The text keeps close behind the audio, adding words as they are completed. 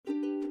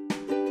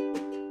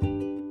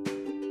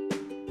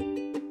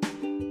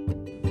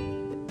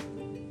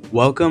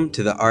Welcome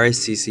to the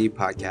RSCC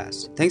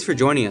podcast. Thanks for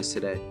joining us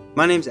today.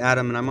 My name's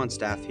Adam and I'm on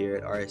staff here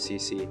at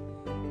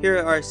RSCC. Here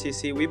at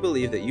RSCC, we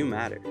believe that you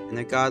matter and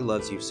that God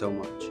loves you so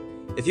much.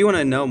 If you want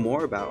to know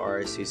more about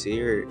RSCC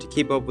or to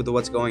keep up with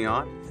what's going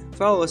on,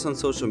 follow us on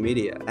social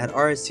media at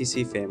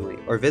RSCC Family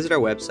or visit our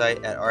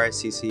website at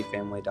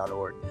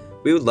rsccfamily.org.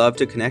 We would love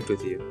to connect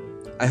with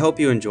you. I hope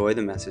you enjoy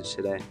the message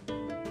today.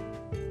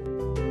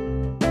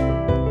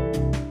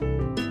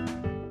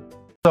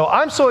 So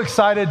I'm so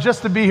excited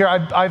just to be here.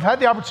 I've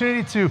had the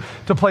opportunity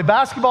to play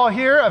basketball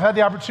here. I've had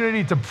the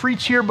opportunity to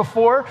preach here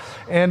before,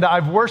 and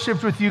I've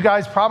worshiped with you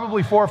guys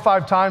probably 4 or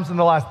 5 times in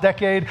the last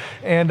decade,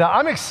 and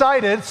I'm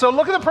excited. So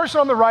look at the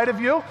person on the right of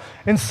you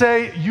and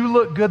say, "You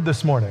look good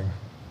this morning."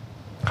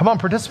 Come on,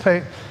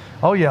 participate.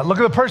 Oh yeah, look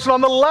at the person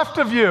on the left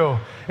of you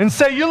and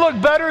say, "You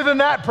look better than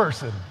that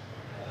person."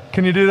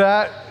 Can you do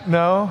that?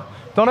 No?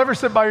 Don't ever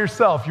sit by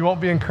yourself. You won't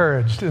be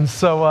encouraged. And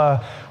so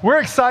we're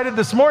excited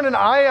this morning.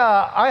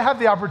 I have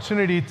the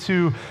opportunity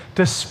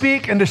to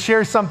speak and to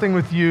share something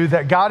with you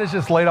that God has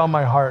just laid on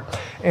my heart.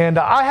 And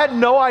I had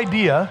no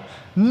idea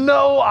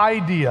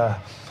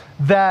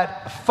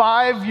that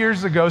 5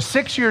 years ago,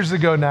 6 years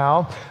ago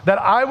now,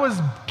 that I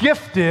was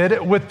gifted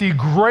with the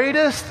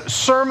greatest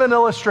sermon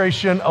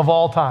illustration of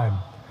all time.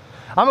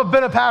 I've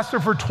been a pastor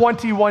for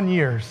 21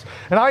 years.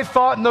 And I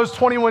thought in those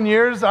 21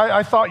 years,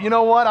 I thought, you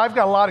know what? I've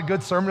got a lot of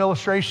good sermon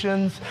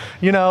illustrations,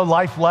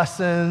 life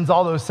lessons,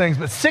 all those things.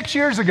 But 6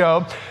 years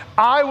ago,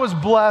 I was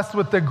blessed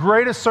with the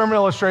greatest sermon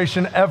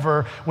illustration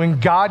ever when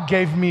God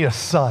gave me a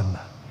son.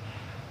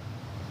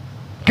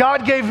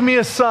 God gave me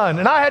a son.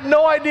 And I had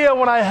no idea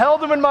when I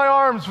held him in my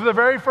arms for the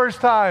very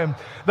first time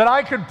that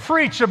I could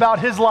preach about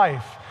his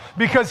life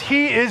because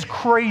he is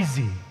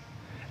crazy.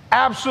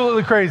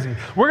 Absolutely crazy.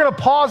 We're going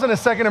to pause in a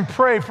second and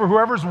pray for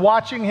whoever's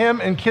watching him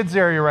in kids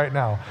area right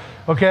now,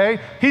 okay?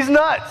 He's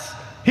nuts.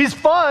 He's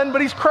fun, but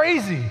he's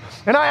crazy.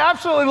 And I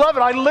absolutely love it.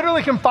 I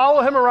literally can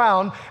follow him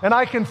around and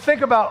I can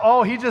think about,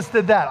 oh, he just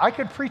did that. I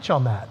could preach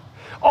on that.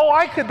 Oh,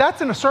 I could, that's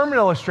in a sermon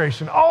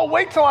illustration. Oh,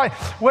 wait till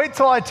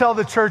I tell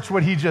the church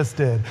what he just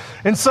did.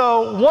 And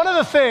so one of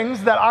the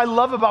things that I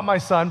love about my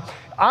son,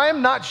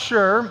 I'm not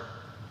sure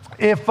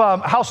if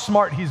how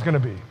smart he's going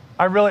to be.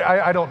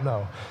 I don't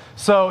know.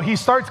 So he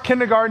starts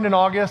kindergarten in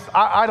August.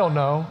 I don't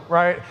know,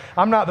 right?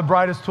 I'm not the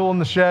brightest tool in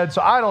the shed, so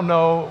I don't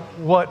know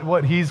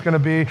what he's going to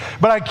be.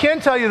 But I can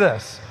tell you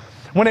this.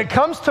 When it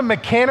comes to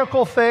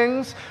mechanical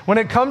things, when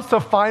it comes to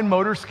fine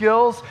motor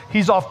skills,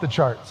 he's off the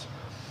charts.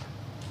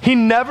 He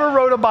never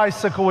rode a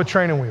bicycle with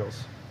training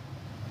wheels.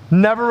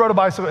 Never rode a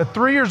bicycle. At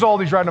 3 years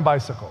old, he's riding a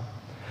bicycle.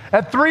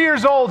 At 3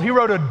 years old, he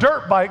rode a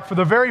dirt bike for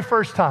the very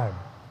first time.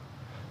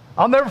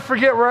 I'll never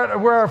forget we're at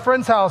our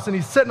friend's house and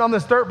he's sitting on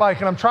this dirt bike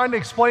and I'm trying to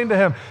explain to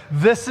him,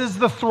 this is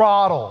the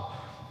throttle.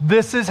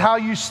 This is how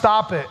you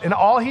stop it. And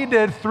all he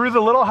did through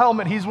the little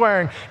helmet he's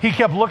wearing, he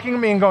kept looking at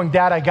me and going,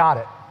 "Dad, I got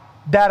it.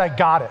 Dad, I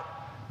got it.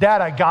 Dad,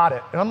 I got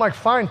it." And I'm like,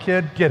 "Fine,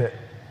 kid, get it,"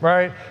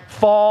 right?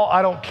 Fall,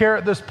 I don't care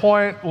at this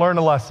point, learn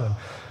a lesson.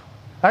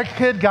 That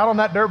kid got on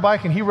that dirt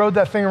bike and he rode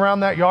that thing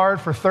around that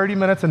yard for 30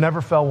 minutes and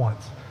never fell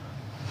once.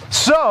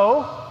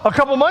 So a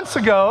couple months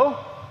ago,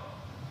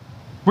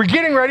 we're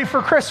getting ready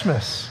for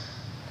Christmas.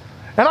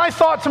 And I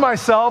thought to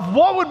myself,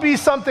 what would be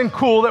something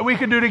cool that we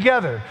could do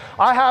together?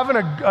 I have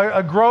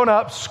a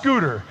grown-up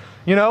scooter,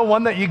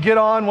 one that you get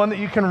on, one that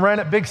you can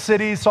rent at big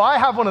cities. So I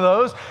have one of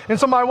those. And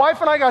so my wife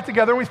and I got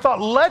together and we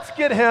thought, let's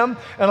get him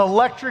an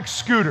electric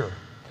scooter.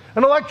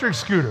 An electric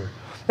scooter.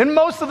 And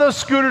most of those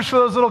scooters for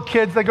those little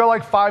kids, they go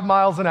like 5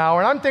 miles an hour.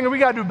 And I'm thinking, we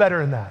got to do better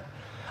than that.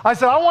 I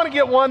said, I want to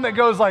get one that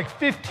goes like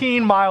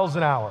 15 miles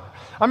an hour.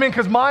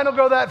 Because mine will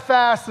go that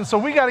fast, and so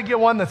we got to get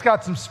one that's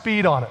got some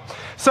speed on it.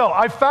 So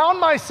I found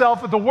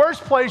myself at the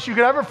worst place you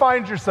could ever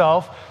find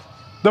yourself,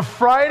 the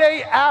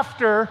Friday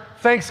after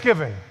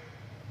Thanksgiving.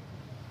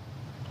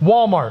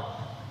 Walmart.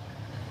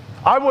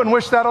 I wouldn't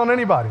wish that on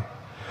anybody.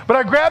 But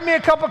I grabbed me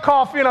a cup of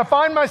coffee, and I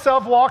find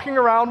myself walking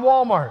around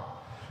Walmart.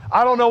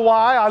 I don't know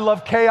why. I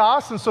love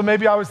chaos, and so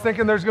maybe I was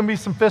thinking there's going to be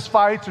some fist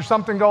fights or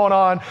something going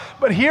on.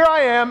 But here I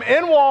am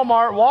in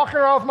Walmart, walking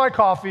around with my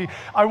coffee.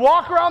 I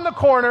walk around the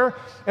corner,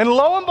 and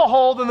lo and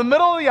behold, in the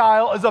middle of the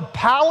aisle is a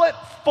pallet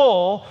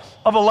full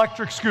of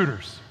electric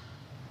scooters.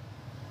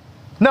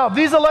 Now,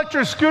 these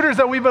electric scooters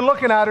that we've been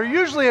looking at are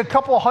usually a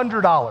couple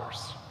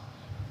 $100.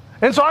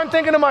 And so I'm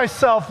thinking to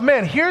myself,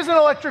 man, here's an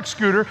electric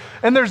scooter,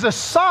 and there's a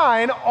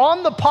sign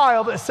on the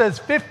pile that says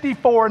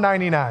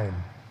 $54.99.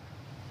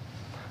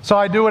 So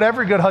I do what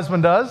every good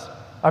husband does.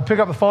 I pick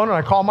up the phone and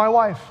I call my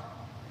wife.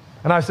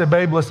 And I say,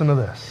 "Babe, listen to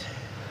this.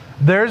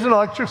 There's an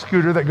electric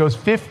scooter that goes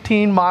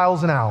 15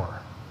 miles an hour.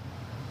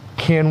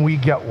 Can we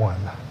get one?"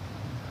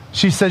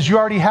 She says, "You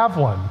already have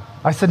one."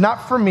 I said,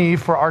 "Not for me,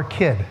 for our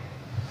kid."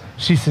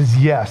 She says,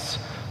 "Yes."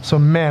 So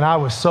man, I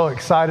was so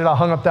excited. I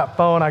hung up that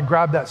phone. I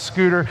grabbed that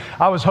scooter.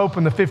 I was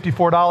hoping the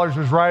 $54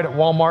 was right at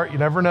Walmart. You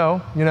never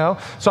know,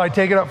 So I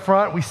take it up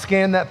front. We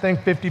scan that thing,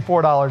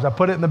 $54. I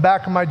put it in the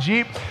back of my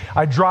Jeep.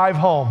 I drive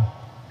home.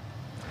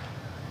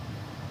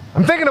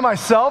 I'm thinking to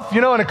myself,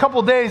 in a couple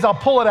of days I'll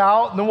pull it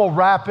out and then we'll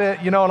wrap it,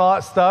 and all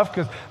that stuff.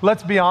 Because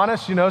let's be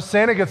honest,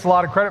 Santa gets a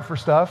lot of credit for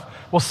stuff.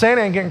 Well,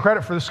 Santa ain't getting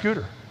credit for the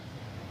scooter.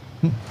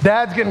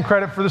 Dad's getting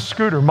credit for the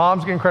scooter.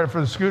 Mom's getting credit for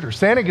the scooter.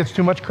 Santa gets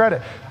too much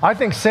credit. I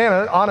think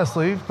Santa,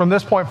 honestly, from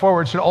this point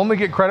forward, should only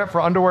get credit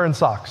for underwear and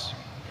socks.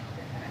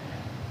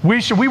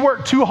 We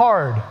work too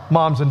hard,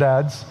 moms and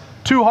dads,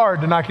 too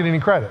hard to not get any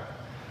credit.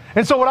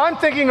 And so what I'm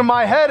thinking in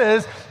my head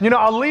is,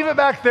 I'll leave it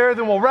back there,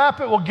 then we'll wrap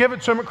it, we'll give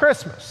it to him at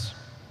Christmas.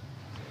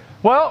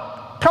 Well,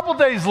 a couple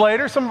days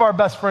later, some of our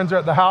best friends are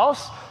at the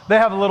house. They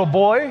have a little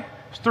boy,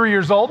 he's 3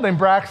 years old, named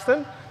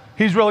Braxton.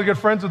 He's really good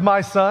friends with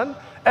my son.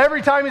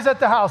 Every time he's at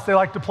the house, they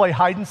like to play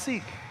hide and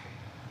seek.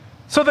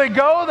 So they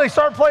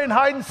start playing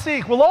hide and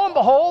seek. Well, lo and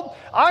behold,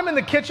 I'm in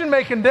the kitchen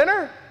making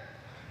dinner,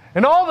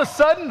 and all of a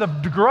sudden, the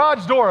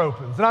garage door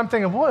opens. And I'm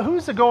thinking,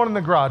 who's going in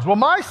the garage? Well,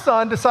 my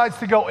son decides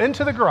to go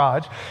into the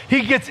garage.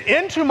 He gets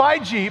into my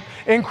Jeep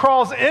and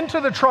crawls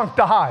into the trunk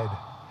to hide.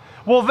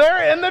 Well,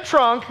 there in the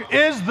trunk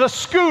is the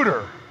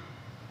scooter.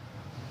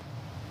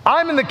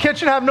 I'm in the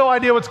kitchen, have no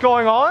idea what's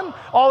going on.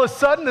 All of a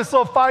sudden, this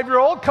little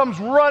 5-year-old comes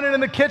running in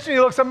the kitchen. He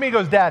looks at me and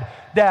goes, Dad,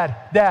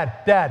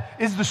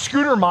 is the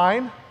scooter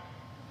mine?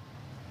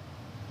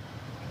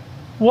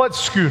 What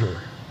scooter?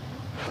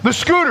 The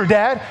scooter,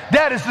 Dad.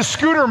 Dad, is the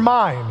scooter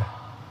mine?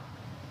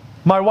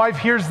 My wife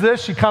hears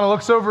this. She kind of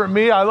looks over at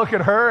me. I look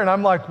at her, and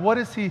I'm like, what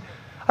is he?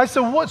 I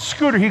said, what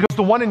scooter? He goes,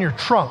 the one in your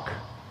trunk.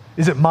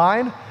 Is it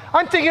mine?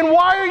 I'm thinking,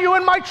 why are you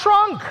in my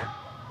trunk?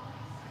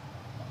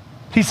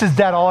 He says,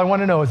 Dad, all I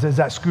want to know is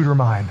that scooter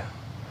mine?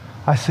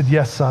 I said,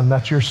 yes, son,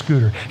 that's your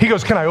scooter. He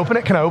goes, can I open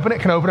it? Can I open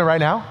it? Can I open it right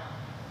now?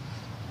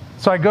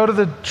 So I go to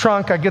the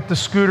trunk, I get the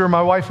scooter.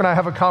 My wife and I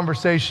have a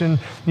conversation.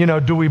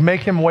 Do we make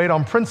him wait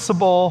on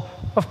principle?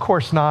 Of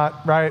course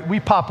not, right? We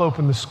pop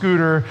open the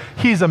scooter.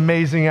 He's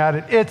amazing at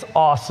it. It's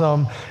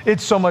awesome.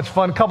 It's so much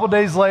fun. A couple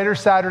days later,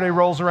 Saturday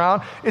rolls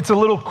around. It's a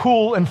little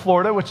cool in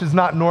Florida, which is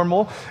not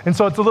normal. And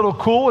so it's a little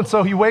cool. And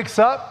so he wakes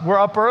up. We're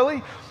up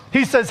early.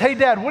 He says, hey,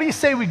 Dad, what do you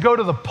say we go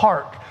to the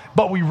park,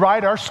 but we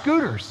ride our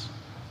scooters?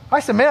 I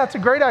said, man, that's a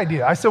great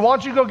idea. I said, why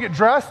don't you go get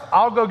dressed?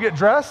 I'll go get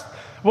dressed.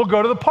 We'll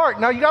go to the park.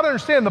 Now, you got to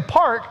understand, the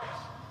park,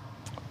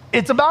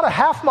 it's about a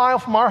half mile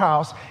from our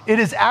house. It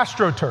is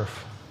AstroTurf.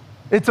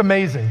 It's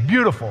amazing,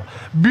 beautiful.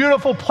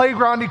 Beautiful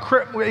playground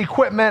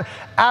equipment,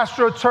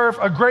 AstroTurf,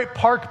 a great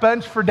park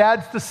bench for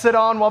dads to sit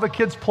on while the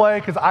kids play,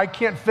 because I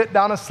can't fit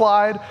down a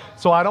slide,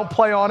 so I don't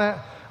play on it.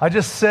 I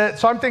just sit.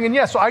 So I'm thinking,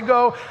 so I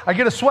go, I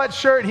get a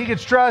sweatshirt, he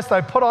gets dressed, I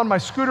put on my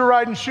scooter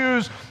riding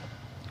shoes,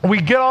 we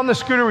get on the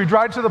scooter, we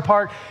drive to the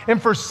park, and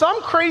for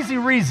some crazy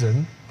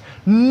reason,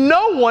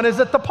 no one is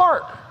at the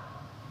park.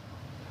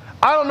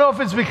 I don't know if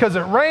it's because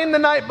it rained the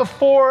night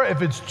before,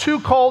 if it's too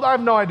cold, I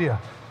have no idea.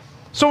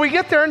 So we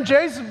get there,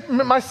 and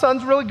my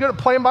son's really good at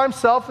playing by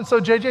himself, and so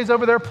JJ's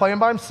over there playing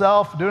by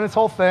himself, doing his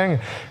whole thing. A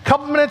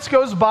couple minutes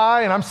goes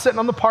by, and I'm sitting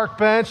on the park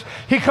bench.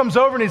 He comes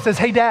over and he says,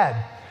 hey,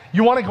 Dad,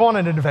 you want to go on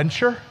an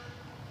adventure?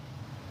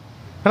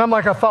 And I'm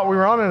like, I thought we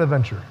were on an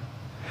adventure.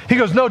 He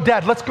goes, no,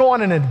 Dad, let's go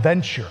on an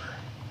adventure.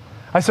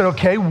 I said,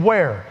 okay,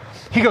 where?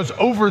 He goes,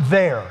 over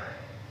there.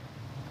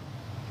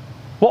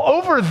 Well,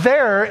 over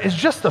there is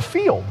just a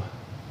field.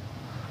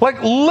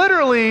 Like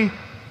literally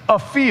a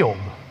field.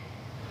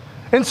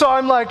 And so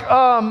I'm like,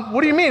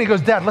 what do you mean? He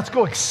goes, Dad, let's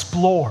go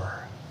explore.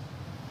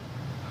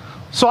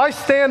 So I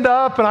stand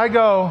up and I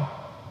go,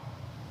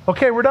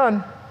 okay, we're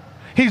done.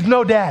 He's,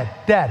 no,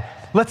 Dad,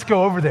 let's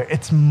go over there.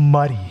 It's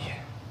muddy.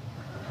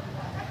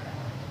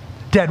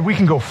 Dad, we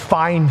can go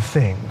find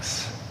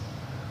things.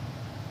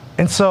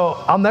 And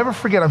so I'll never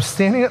forget, I'm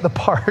standing at the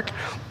park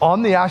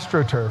on the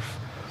AstroTurf,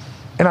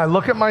 and I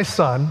look at my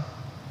son,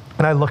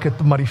 and I look at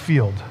the muddy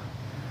field.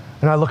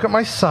 And I look at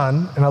my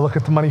son, and I look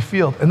at the muddy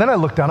field, and then I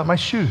look down at my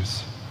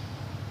shoes.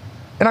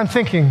 And I'm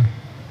thinking,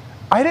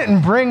 I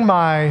didn't bring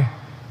my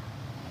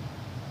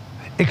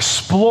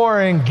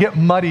exploring, get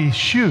muddy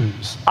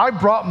shoes. I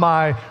brought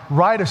my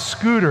ride a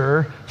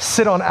scooter,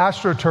 sit on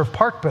AstroTurf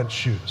park bench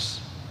shoes.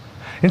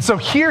 And so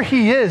here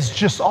he is,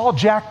 just all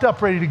jacked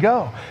up, ready to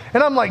go.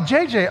 And I'm like,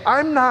 JJ,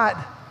 I'm not,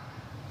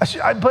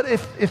 but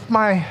if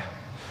my,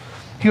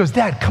 he goes,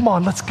 Dad, come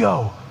on, let's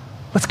go.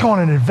 Let's go on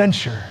an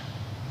adventure.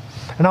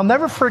 And I'll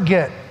never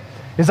forget,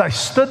 as I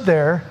stood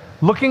there,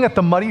 looking at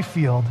the muddy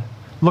field,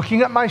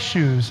 looking at my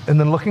shoes, and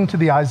then looking to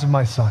the eyes of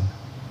my son.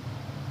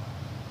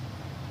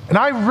 And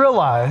I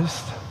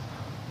realized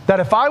that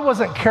if I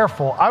wasn't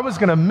careful, I was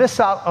gonna miss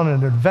out on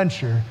an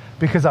adventure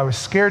because I was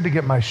scared to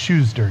get my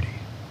shoes dirty.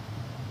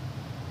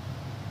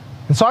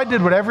 And so I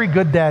did what every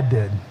good dad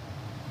did.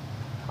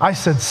 I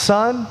said,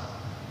 son,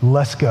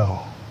 let's go.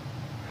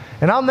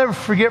 And I'll never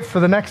forget, for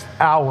the next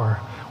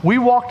hour, we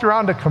walked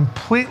around a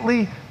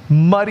completely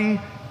muddy,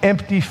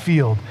 empty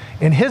field.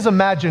 And his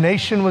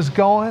imagination was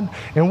going,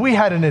 and we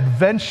had an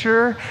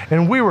adventure,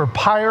 and we were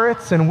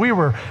pirates, and we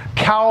were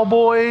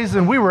cowboys,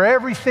 and we were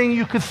everything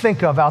you could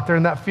think of out there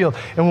in that field.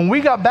 And when we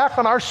got back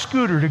on our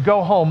scooter to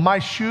go home, my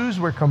shoes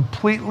were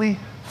completely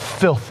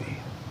filthy.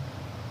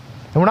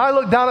 And when I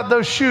looked down at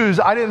those shoes,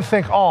 I didn't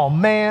think, oh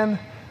man,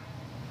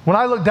 When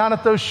I looked down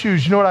at those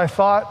shoes, you know what I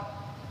thought?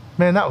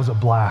 Man, that was a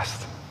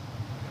blast.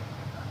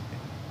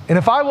 And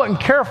if I wasn't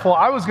careful,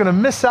 I was going to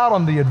miss out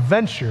on the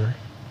adventure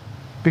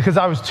because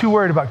I was too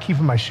worried about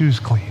keeping my shoes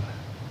clean.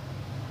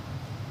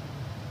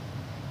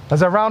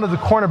 As I rounded the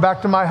corner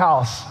back to my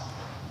house,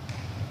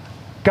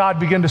 God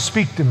began to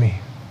speak to me.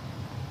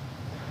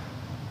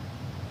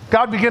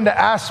 God began to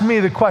ask me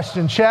the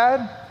question,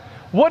 Chad,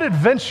 what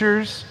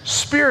adventures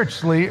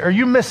spiritually are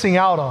you missing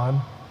out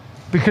on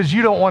because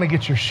you don't want to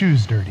get your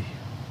shoes dirty?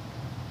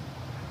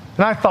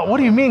 And I thought, what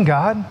do you mean,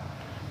 God?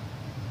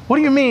 What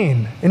do you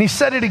mean? And he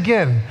said it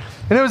again.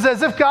 And it was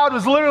as if God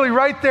was literally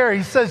right there.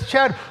 He says,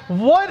 Chad,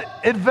 what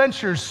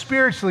adventures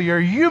spiritually are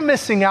you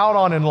missing out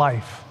on in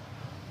life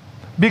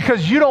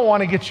because you don't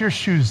want to get your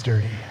shoes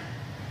dirty?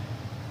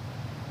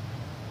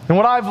 And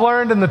what I've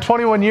learned in the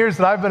 21 years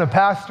that I've been a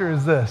pastor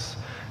is this.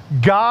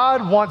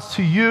 God wants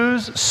to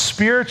use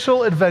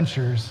spiritual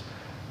adventures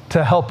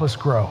to help us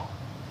grow.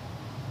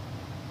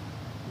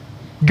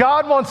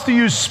 God wants to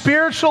use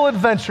spiritual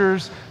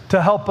adventures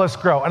to help us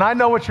grow. And I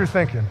know what you're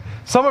thinking.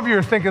 Some of you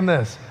are thinking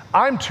this,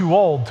 I'm too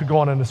old to go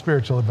on a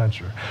spiritual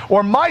adventure.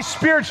 Or my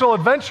spiritual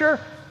adventure,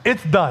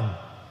 it's done.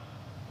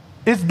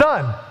 It's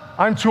done.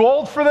 I'm too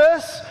old for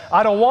this.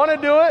 I don't want to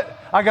do it.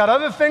 I got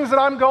other things that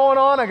I'm going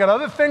on. I got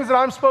other things that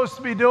I'm supposed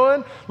to be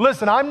doing.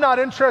 Listen, I'm not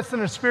interested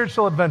in a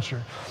spiritual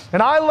adventure.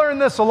 And I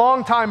learned this a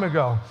long time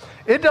ago.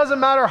 It doesn't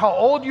matter how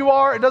old you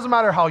are. It doesn't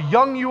matter how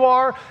young you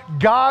are.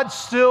 God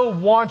still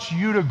wants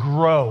you to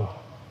grow.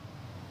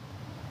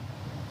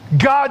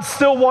 God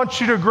still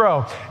wants you to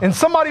grow. And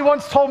somebody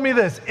once told me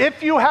this,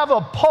 if you have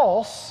a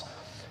pulse,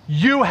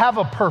 you have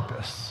a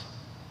purpose.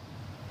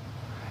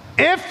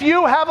 If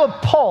you have a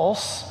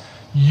pulse,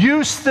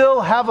 you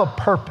still have a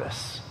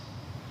purpose.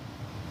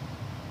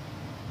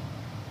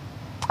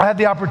 I had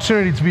the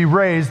opportunity to be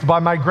raised by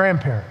my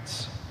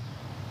grandparents.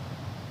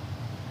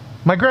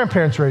 My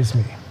grandparents raised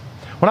me.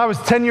 When I was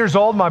 10 years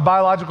old, my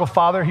biological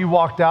father, he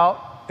walked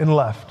out and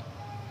left.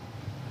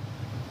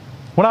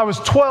 When I was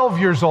 12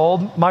 years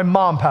old, my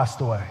mom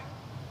passed away.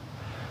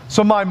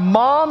 So my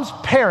mom's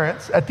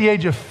parents, at the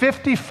age of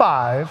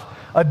 55,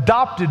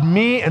 adopted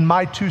me and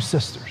my two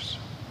sisters.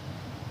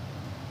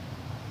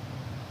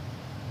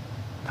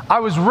 I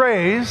was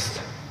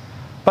raised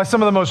by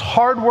some of the most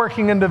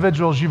hardworking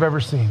individuals you've ever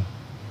seen.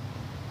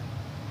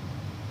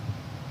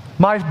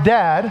 My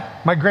dad,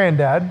 my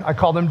granddad, I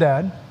called him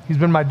Dad. He's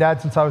been my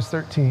dad since I was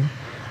 13.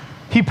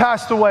 He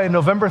passed away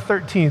November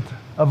 13th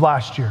of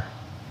last year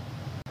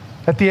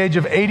at the age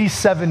of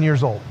 87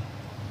 years old.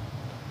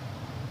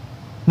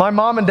 My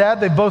mom and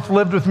dad, they both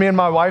lived with me and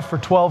my wife for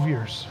 12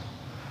 years.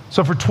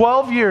 So for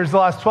 12 years, the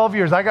last 12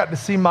 years, I got to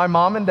see my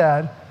mom and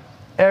dad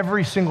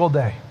every single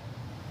day.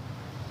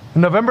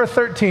 On November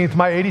 13th,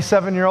 my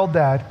 87-year-old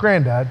dad,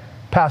 granddad,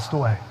 passed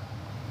away.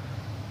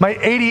 My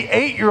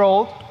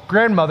 88-year-old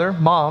grandmother,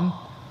 mom,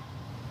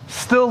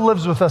 still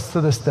lives with us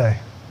to this day.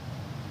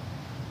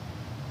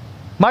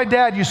 My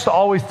dad used to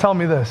always tell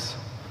me this.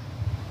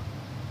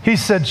 He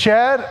said,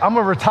 Chad, I'm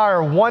going to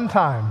retire one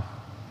time.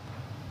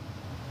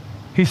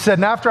 He said,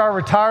 and after I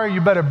retire, you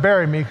better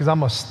bury me because I'm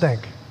going to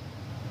stink.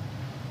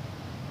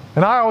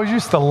 And I always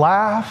used to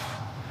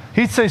laugh.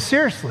 He'd say,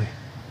 seriously.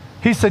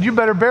 He said, you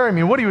better bury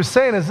me. What he was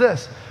saying is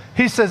this.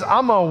 He says,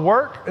 I'm going to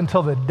work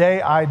until the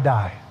day I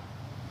die.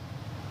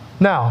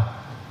 Now,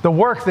 the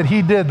work that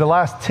he did the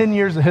last 10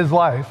 years of his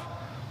life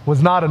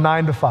was not a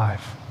 9 to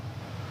 5.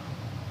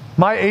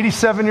 My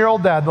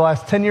 87-year-old dad, the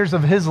last 10 years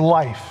of his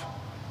life,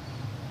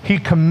 he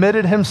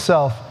committed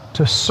himself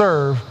to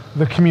serve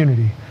the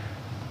community.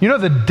 You know,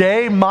 the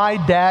day my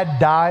dad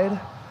died,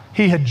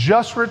 he had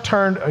just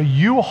returned a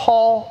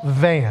U-Haul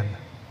van.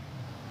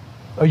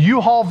 A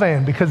U-Haul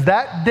van, because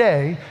that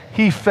day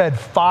he fed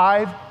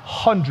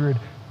 500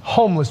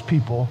 homeless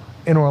people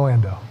in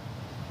Orlando.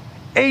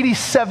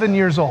 87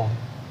 years old.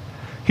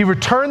 He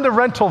returned the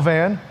rental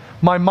van.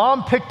 My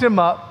mom picked him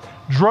up,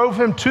 drove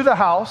him to the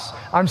house.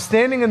 I'm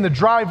standing in the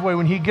driveway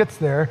when he gets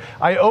there.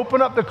 I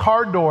open up the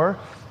car door.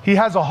 He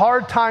has a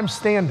hard time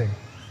standing.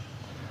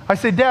 I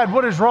say, Dad,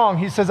 what is wrong?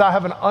 He says, I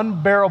have an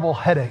unbearable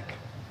headache.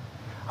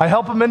 I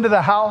help him into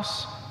the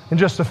house, and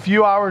just a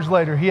few hours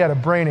later, he had a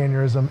brain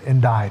aneurysm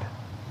and died.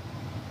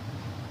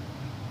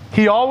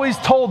 He always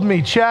told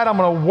me, Chad, I'm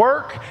going to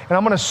work and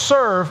I'm going to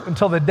serve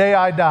until the day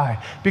I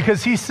die.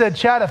 Because he said,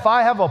 Chad, if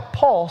I have a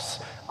pulse,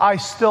 I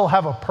still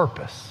have a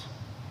purpose.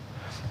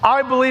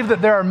 I believe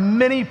that there are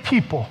many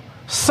people,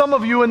 some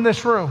of you in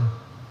this room,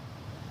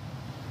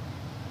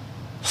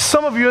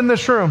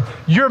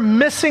 you're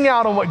missing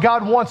out on what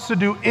God wants to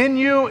do in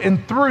you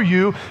and through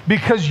you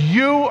because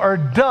you are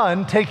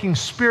done taking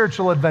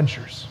spiritual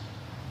adventures.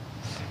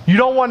 You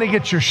don't want to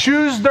get your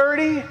shoes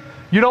dirty.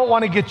 You don't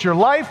want to get your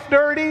life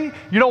dirty.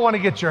 You don't want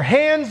to get your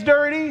hands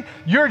dirty.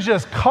 You're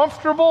just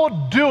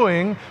comfortable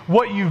doing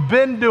what you've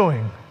been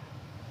doing.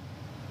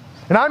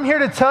 And I'm here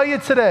to tell you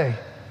today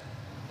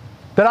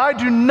that I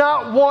do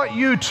not want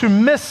you to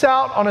miss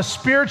out on a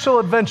spiritual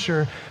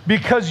adventure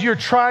because you're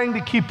trying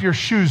to keep your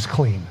shoes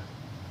clean.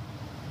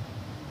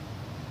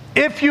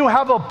 If you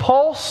have a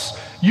pulse,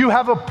 you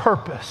have a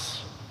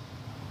purpose.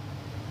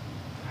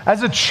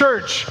 As a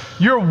church,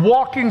 you're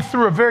walking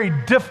through a very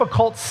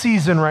difficult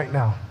season right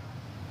now.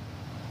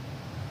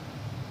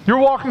 You're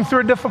walking through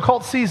a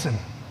difficult season.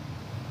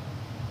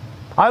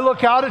 I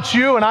look out at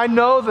you and I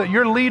know that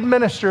your lead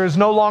minister is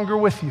no longer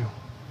with you.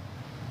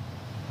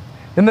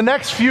 In the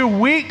next few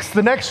weeks,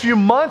 the next few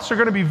months are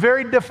going to be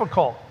very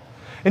difficult.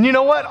 And you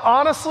know what?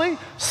 Honestly,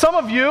 some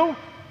of you,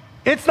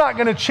 it's not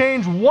going to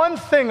change one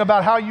thing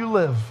about how you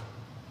live.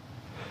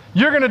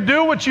 You're going to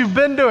do what you've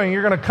been doing.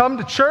 You're going to come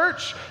to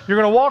church. You're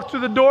going to walk through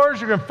the doors.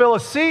 You're going to fill a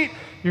seat.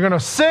 You're going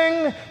to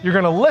sing. You're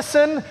going to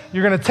listen.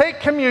 You're going to take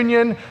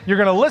communion. You're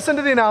going to listen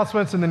to the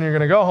announcements, and then you're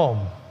going to go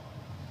home.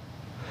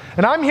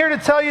 And I'm here to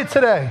tell you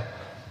today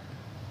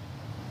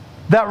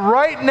that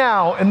right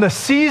now in the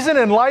season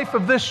and life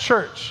of this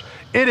church,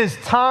 it is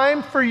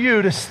time for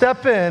you to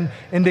step in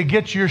and to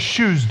get your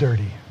shoes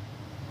dirty.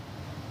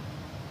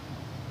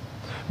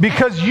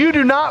 Because you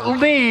do not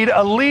need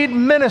a lead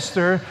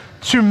minister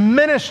to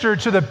minister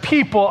to the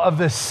people of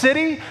this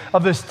city,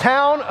 of this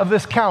town, of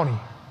this county.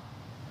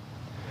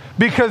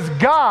 Because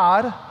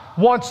God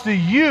wants to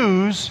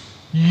use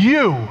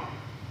you.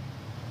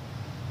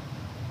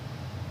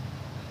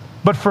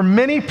 But for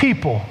many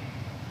people,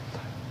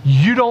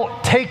 you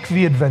don't take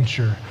the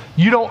adventure.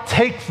 You don't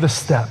take the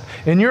step.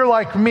 And you're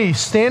like me,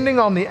 standing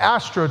on the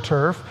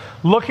AstroTurf,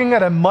 looking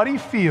at a muddy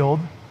field,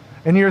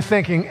 and you're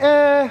thinking,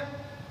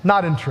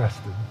 not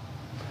interested.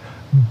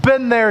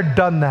 Been there,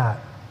 done that.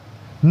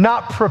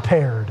 Not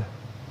prepared.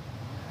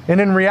 And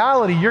in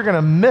reality, you're going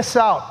to miss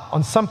out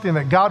on something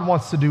that God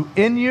wants to do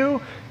in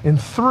you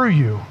and through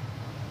you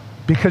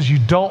because you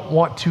don't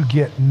want to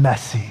get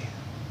messy.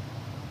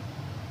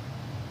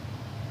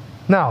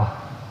 Now,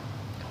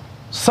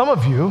 some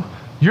of you,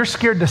 you're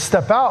scared to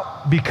step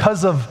out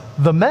because of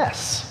the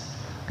mess.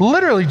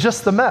 Literally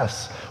just the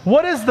mess.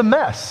 What is the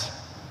mess?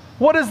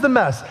 What is the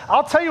mess?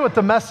 I'll tell you what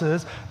the mess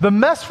is. The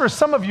mess for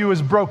some of you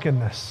is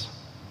brokenness.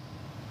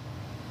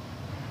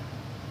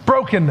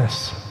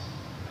 Brokenness.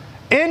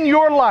 In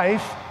your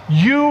life,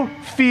 you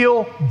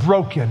feel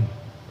broken.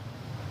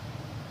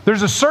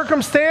 There's a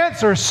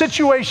circumstance or a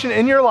situation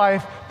in your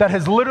life that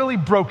has literally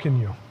broken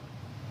you.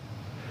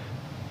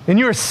 And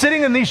you are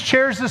sitting in these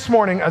chairs this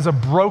morning as a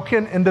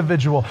broken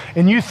individual,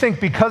 and you think,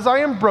 because I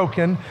am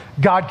broken,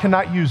 God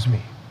cannot use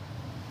me.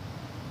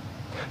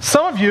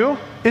 Some of you,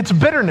 it's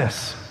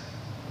bitterness.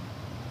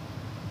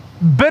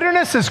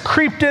 Bitterness has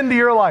creeped into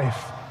your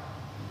life.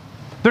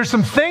 There's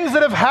some things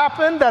that have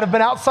happened that have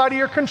been outside of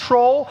your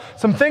control,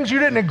 some things you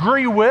didn't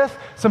agree with,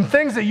 some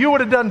things that you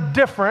would have done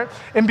different,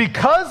 and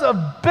because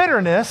of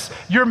bitterness,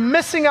 you're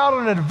missing out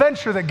on an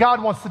adventure that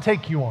God wants to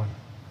take you on.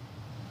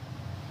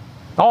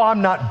 Oh,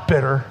 I'm not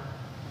bitter.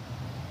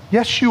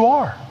 Yes, you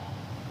are.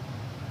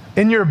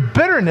 And your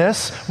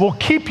bitterness will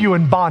keep you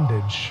in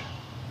bondage.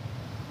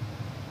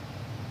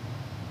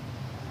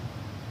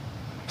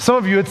 Some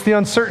of you, it's the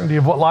uncertainty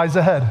of what lies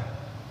ahead.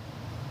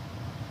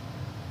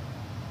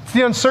 It's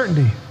the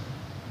uncertainty.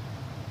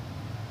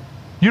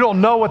 You don't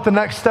know what the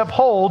next step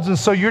holds, and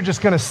so you're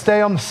just going to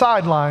stay on the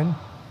sideline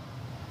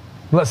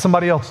and let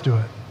somebody else do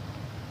it.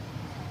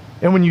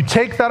 And when you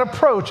take that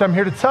approach, I'm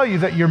here to tell you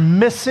that you're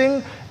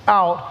missing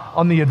out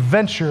on the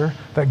adventure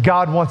that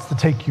God wants to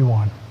take you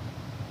on.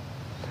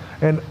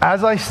 And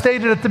as I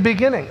stated at the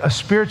beginning, a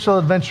spiritual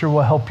adventure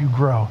will help you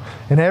grow.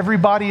 And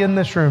everybody in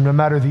this room, no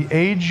matter the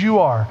age you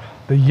are,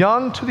 the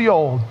young to the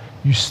old,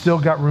 you still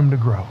got room to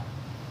grow.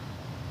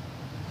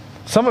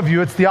 Some of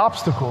you, it's the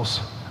obstacles.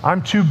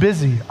 I'm too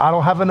busy. I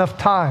don't have enough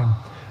time.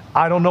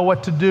 I don't know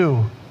what to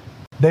do.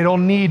 They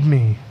don't need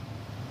me.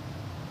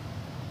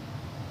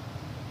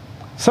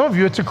 Some of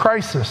you, it's a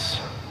crisis.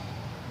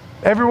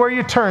 Everywhere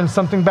you turn,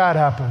 something bad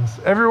happens.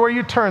 Everywhere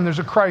you turn, there's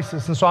a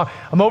crisis. And so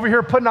I'm over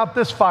here putting out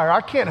this fire.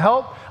 I can't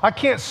help. I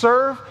can't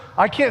serve.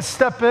 I can't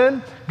step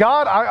in.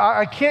 God,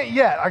 I can't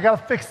yet. I got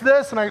to fix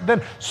this. And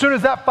then as soon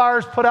as that fire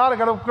is put out, I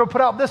got to go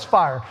put out this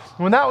fire. And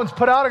when that one's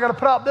put out, I got to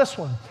put out this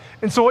one.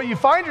 And so what you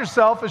find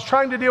yourself is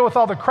trying to deal with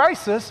all the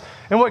crisis.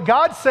 And what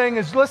God's saying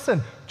is,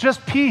 listen,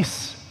 just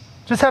peace.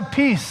 Just have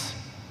peace.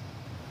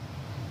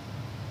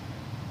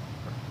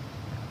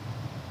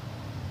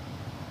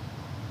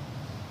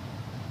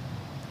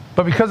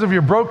 But because of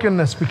your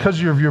brokenness,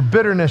 because of your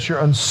bitterness, your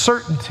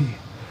uncertainty,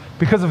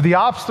 because of the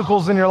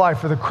obstacles in your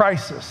life or the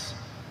crisis,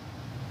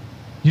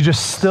 you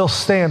just still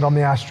stand on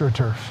the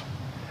AstroTurf.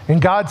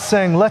 And God's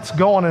saying, let's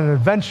go on an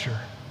adventure.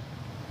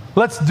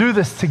 Let's do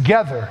this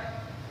together.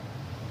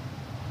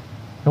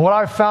 And what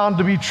I've found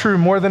to be true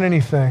more than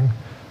anything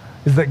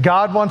is that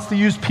God wants to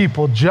use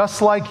people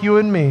just like you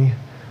and me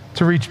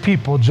to reach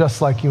people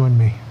just like you and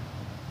me.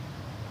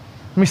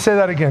 Let me say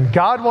that again.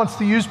 God wants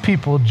to use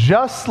people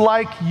just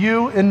like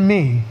you and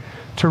me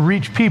to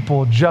reach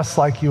people just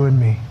like you and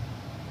me.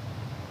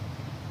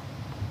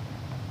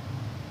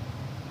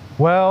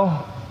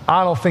 Well,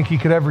 I don't think he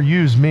could ever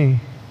use me.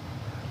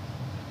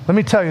 Let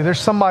me tell you, there's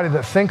somebody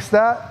that thinks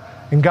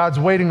that, and God's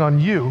waiting on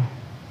you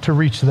to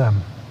reach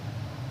them.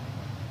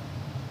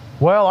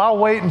 Well, I'll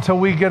wait until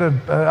we get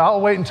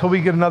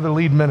another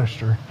lead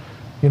minister.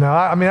 You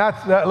know,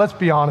 let's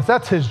be honest,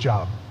 that's his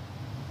job.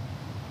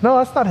 No,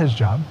 that's not his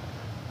job.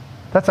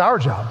 That's our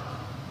job.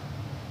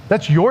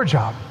 That's your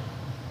job.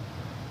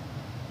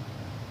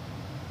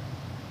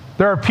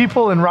 There are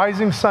people in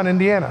Rising Sun,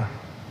 Indiana.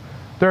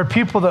 There are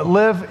people that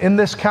live in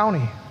this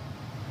county.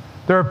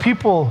 There are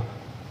people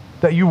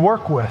that you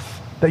work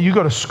with, that you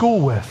go to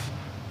school with.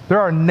 There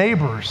are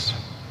neighbors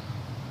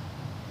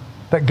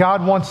that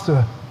God wants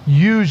to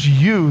use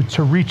you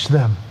to reach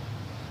them.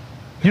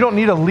 You don't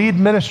need a lead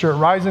minister at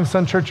Rising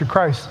Sun Church of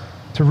Christ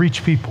to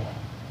reach people.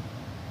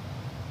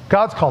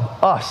 God's called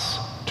us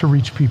to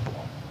reach people.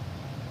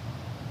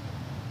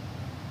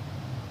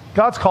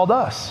 God's called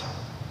us.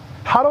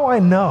 How do I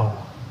know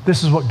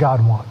this is what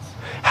God wants?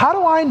 How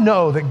do I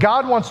know that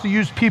God wants to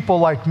use people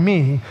like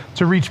me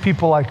to reach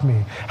people like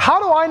me?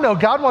 How do I know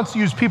God wants to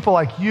use people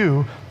like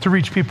you to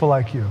reach people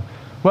like you?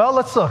 Well,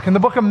 let's look. In the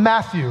book of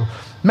Matthew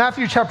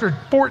chapter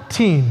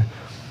 14,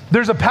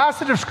 there's a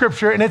passage of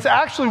scripture, and it's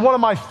actually one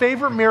of my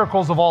favorite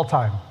miracles of all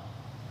time.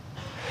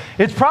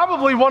 It's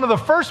probably one of the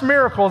first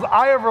miracles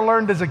I ever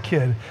learned as a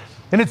kid,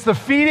 and it's the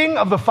feeding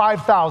of the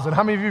 5,000.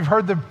 How many of you have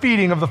heard the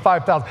feeding of the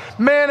 5,000?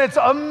 Man, it's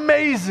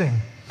amazing.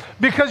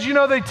 Because,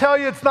 they tell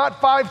you it's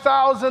not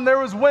 5,000. There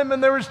was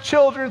women, there was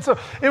children. So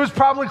it was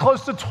probably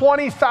close to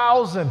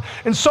 20,000.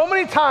 And so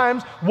many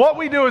times what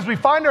we do is we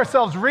find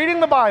ourselves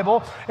reading the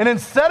Bible, and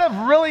instead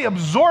of really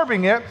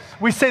absorbing it,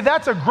 we say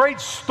that's a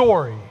great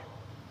story.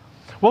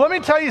 Well, let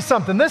me tell you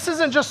something. This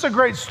isn't just a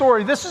great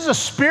story. This is a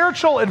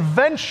spiritual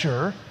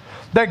adventure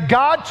that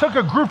God took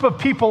a group of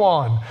people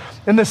on.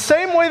 In the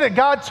same way that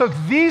God took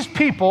these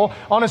people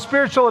on a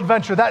spiritual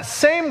adventure, that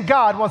same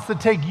God wants to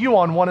take you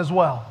on one as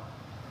well.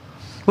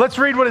 Let's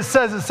read what it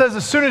says. It says,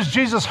 as soon as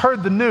Jesus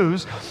heard the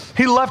news,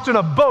 he left in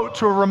a boat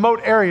to a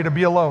remote area to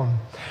be alone.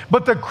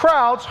 But the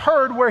crowds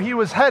heard where he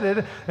was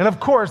headed, and of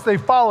course, they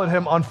followed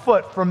him on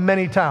foot from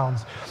many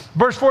towns.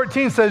 Verse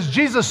 14 says,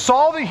 Jesus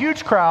saw the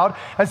huge crowd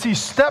as he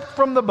stepped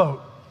from the boat,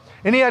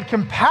 and he had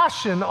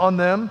compassion on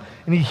them,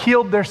 and he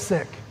healed their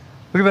sick.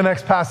 Look at the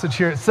next passage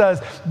here. It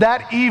says,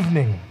 that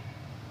evening,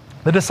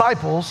 the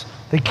disciples,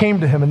 they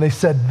came to him and they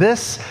said,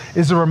 this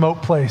is a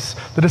remote place.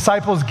 The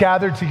disciples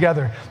gathered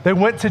together. They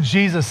went to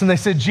Jesus and they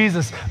said,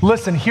 Jesus,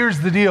 listen, here's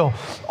the deal.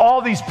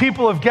 All these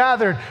people have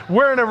gathered.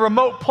 We're in a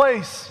remote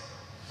place.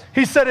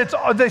 They said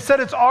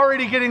it's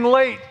already getting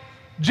late.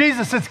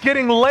 Jesus, it's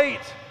getting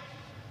late.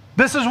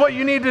 This is what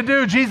you need to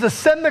do. Jesus,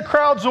 send the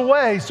crowds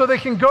away so they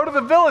can go to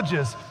the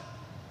villages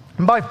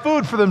and buy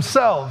food for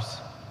themselves.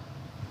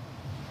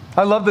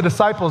 I love the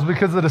disciples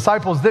because the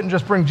disciples didn't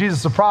just bring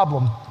Jesus a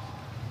problem.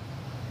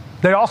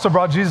 They also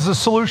brought Jesus a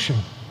solution.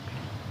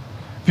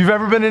 If you've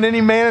ever been in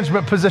any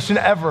management position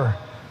ever,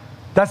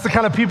 that's the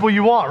kind of people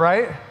you want,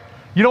 right?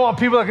 You don't want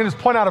people that can just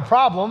point out a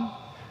problem.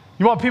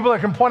 You want people that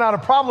can point out a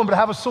problem but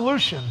have a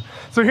solution.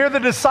 So here the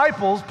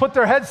disciples put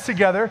their heads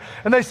together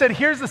and they said,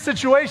 here's the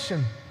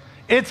situation.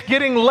 It's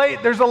getting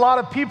late. There's a lot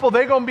of people.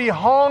 They're going to be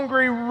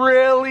hungry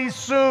really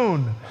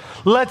soon.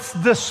 Let's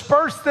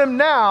disperse them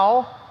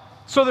now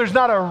so there's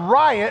not a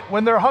riot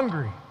when they're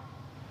hungry.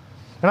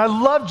 And I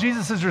love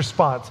Jesus'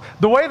 response.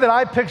 The way that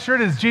I picture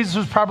it is Jesus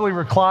was probably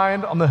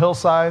reclined on the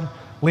hillside,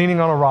 leaning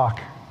on a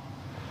rock.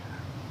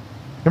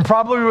 And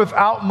probably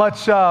without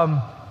much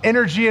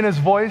energy in his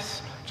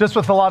voice, just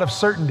with a lot of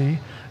certainty,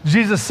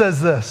 Jesus says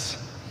this,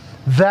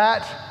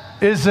 that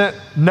isn't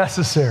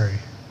necessary.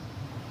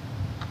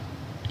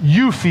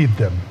 You feed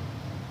them.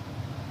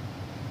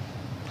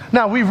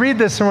 Now, we read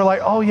this and we're like,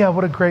 oh yeah,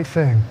 what a great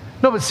thing.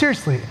 No, but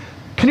seriously,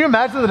 can you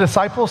imagine the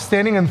disciples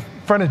standing in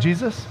front of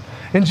Jesus?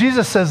 And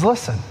Jesus says,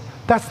 listen,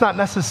 that's not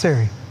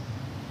necessary.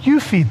 You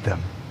feed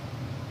them.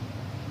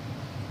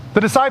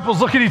 The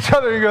disciples look at each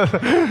other and go,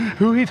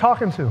 who are he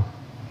talking to?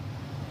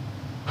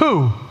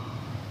 Who?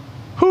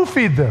 Who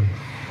feed them?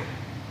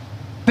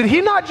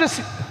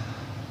 Jesus,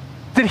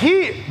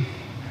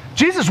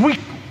 we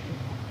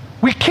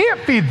can't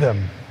feed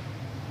them.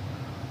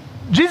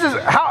 Jesus,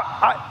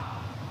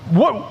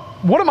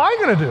 what am I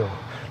going to do?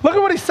 Look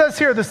at what he says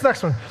here, this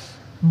next one.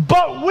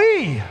 But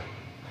we.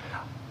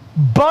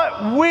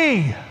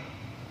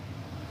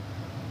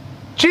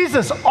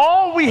 Jesus,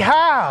 all we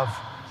have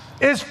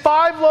is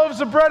 5 loaves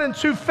of bread and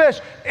 2 fish,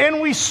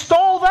 and we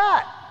stole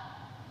that.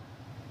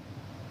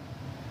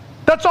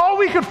 That's all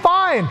we could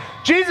find.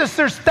 Jesus,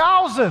 there's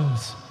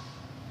thousands.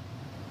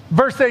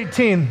 Verse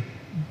 18,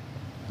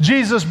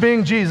 Jesus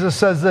being Jesus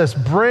says this,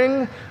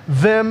 bring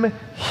them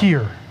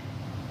here.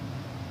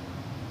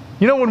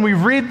 You know, when we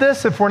read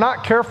this, if we're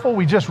not careful,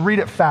 we just read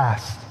it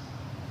fast.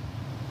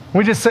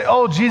 We just say,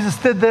 oh, Jesus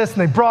did this,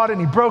 and they brought it,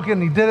 and he broke it,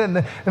 and he did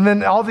it, and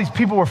then all these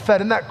people were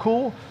fed. Isn't that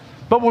cool?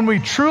 But when we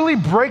truly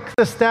break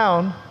this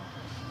down,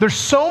 there's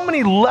so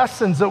many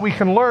lessons that we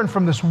can learn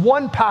from this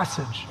one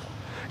passage.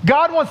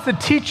 God wants to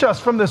teach us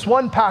from this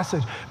one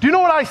passage. Do you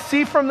know what I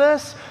see from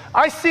this?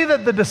 I see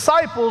that the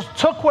disciples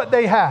took what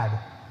they had.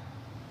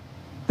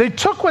 They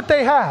took what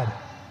they had.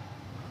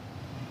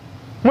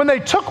 When they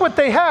took what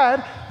they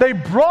had, they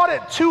brought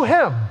it to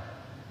him.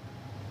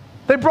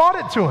 They brought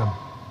it to him.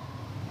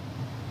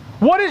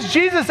 What is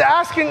Jesus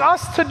asking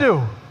us to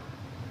do?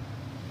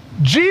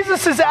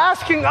 Jesus is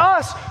asking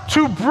us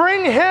to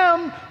bring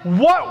him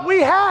what we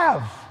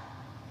have.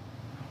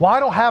 Well, I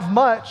don't have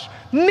much.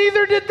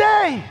 Neither did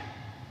they.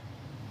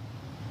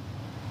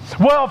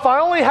 Well, if I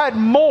only had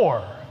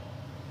more,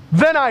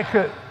 then I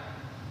could.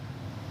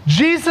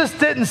 Jesus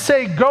didn't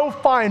say, go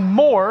find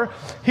more.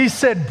 He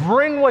said,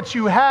 bring what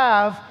you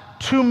have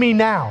to me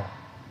now.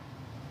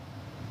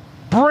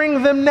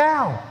 Bring them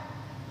now.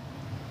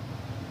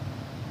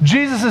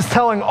 Jesus is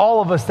telling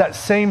all of us that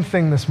same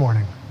thing this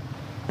morning.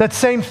 That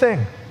same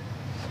thing.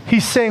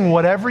 He's saying,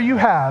 whatever you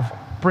have,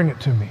 bring it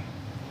to me.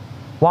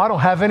 Well, I don't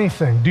have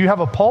anything. Do you have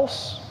a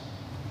pulse?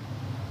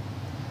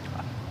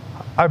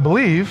 I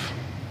believe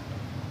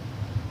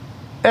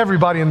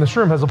everybody in this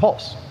room has a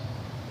pulse.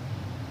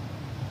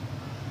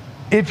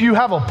 If you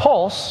have a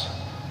pulse,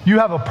 you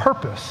have a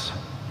purpose.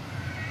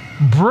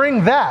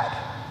 Bring that.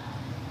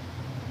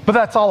 But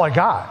that's all I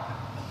got.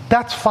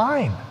 That's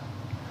fine.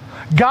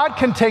 God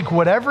can take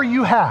whatever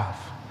you have,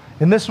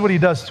 and this is what he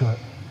does to it.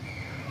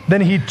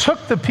 Then he told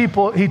the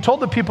people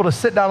to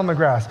sit down on the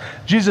grass.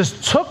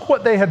 Jesus took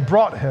what they had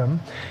brought him,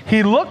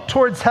 he looked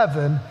towards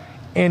heaven,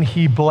 and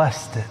he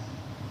blessed it.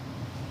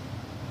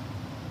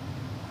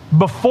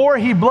 Before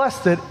he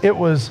blessed it, it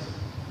was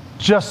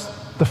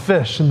just the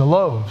fish and the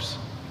loaves.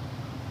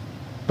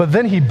 But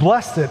then he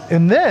blessed it,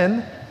 and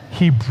then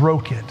he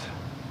broke it.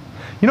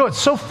 You know, it's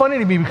so funny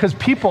to me because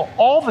people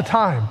all the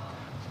time,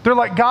 they're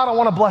like, God, I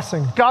want a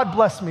blessing. God,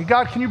 bless me.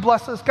 God, can you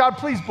bless us? God,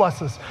 please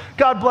bless us.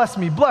 God, bless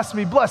me, bless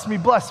me, bless me,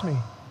 bless me.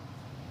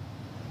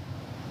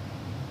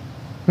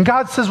 And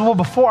God says, well,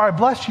 before I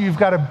bless you, you've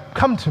got to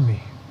come to me.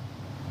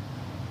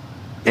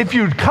 If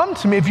you'd come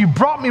to me, if you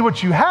brought me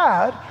what you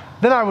had,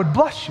 then I would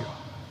bless you.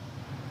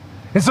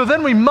 And so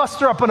then we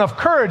muster up enough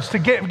courage to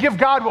give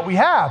God what we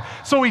have.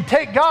 So we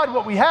take God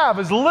what we have,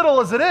 as little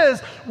as it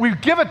is, we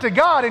give it to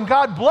God, and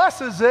God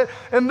blesses it,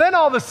 and then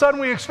all of a sudden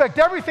we expect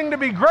everything to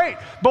be great.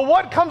 But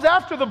what comes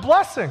after the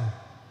blessing?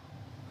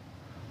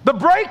 The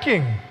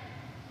breaking.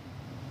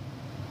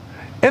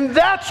 And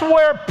that's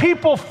where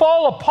people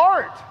fall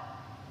apart.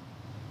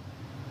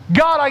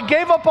 God, I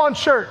gave up on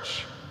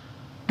church.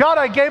 God,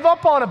 I gave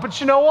up on it, but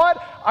you know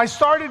what? I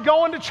started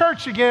going to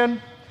church again.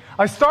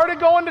 I started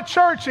going to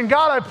church, and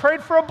God, I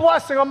prayed for a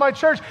blessing on my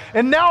church,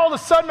 and now all of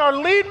a sudden our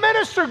lead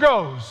minister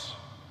goes.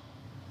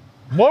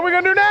 What are we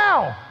going to do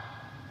now?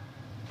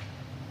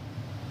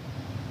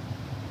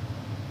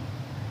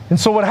 And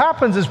so what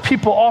happens is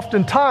people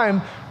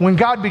oftentimes, when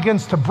God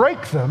begins to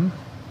break them,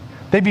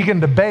 they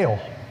begin to bail.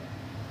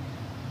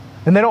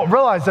 And they don't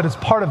realize that it's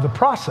part of the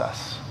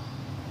process.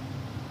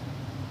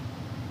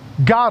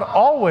 God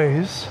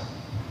always,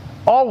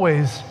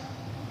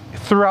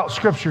 throughout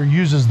Scripture,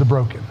 uses the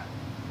broken.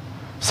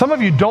 Some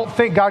of you don't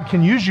think God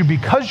can use you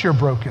because you're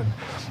broken.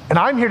 And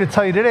I'm here to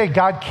tell you today,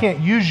 God can't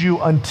use you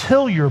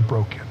until you're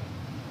broken.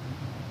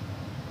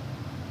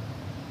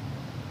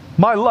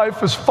 My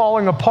life is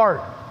falling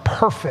apart.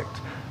 Perfect.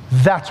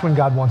 That's when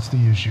God wants to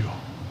use you.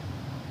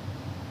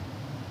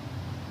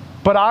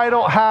 But I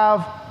don't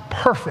have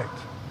perfect.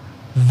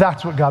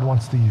 That's what God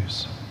wants to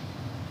use.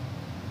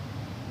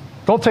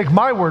 Don't take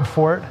my word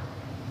for it.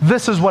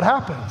 This is what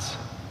happens.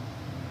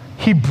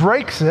 He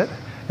breaks it,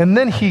 and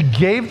then he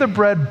gave the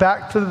bread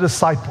back to the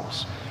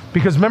disciples.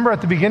 Because remember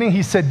at the beginning,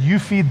 he said, you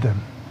feed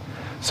them.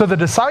 So the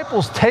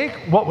disciples take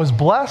what was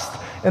blessed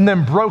and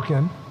then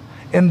broken,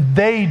 and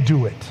they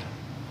do it.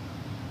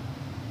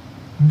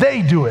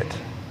 They do it.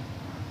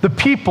 The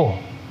people,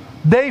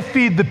 they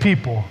feed the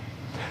people.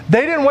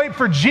 They didn't wait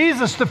for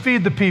Jesus to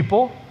feed the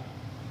people.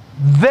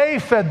 They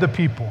fed the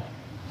people.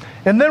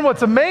 And then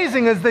what's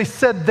amazing is they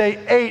said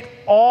they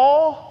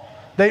all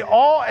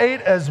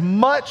ate as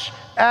much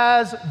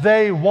as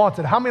they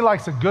wanted. How many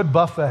likes a good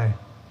buffet?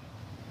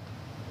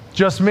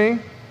 Just me?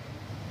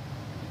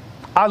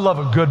 I love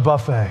a good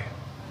buffet.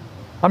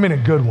 I mean a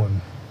good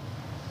one.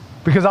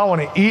 Because I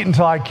want to eat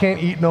until I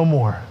can't eat no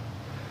more.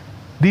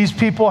 These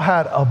people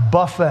had a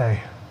buffet.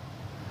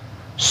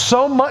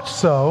 So much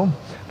so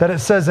that it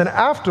says, and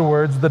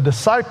afterwards the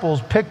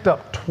disciples picked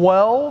up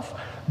 12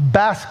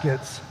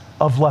 baskets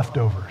of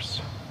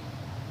leftovers.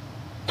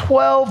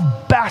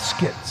 12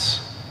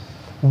 baskets.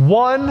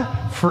 One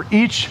for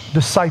each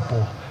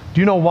disciple.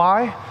 Do you know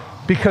why?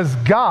 Because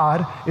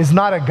God is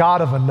not a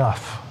God of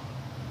enough.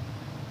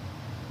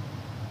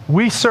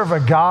 We serve a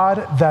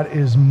God that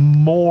is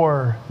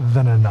more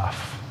than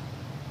enough.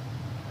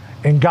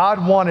 And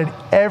God wanted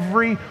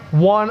every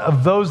one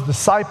of those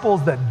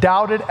disciples that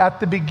doubted at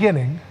the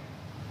beginning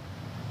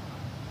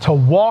to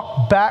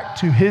walk back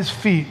to his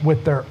feet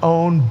with their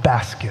own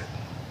basket.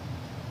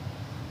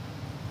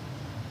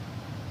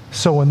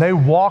 So when they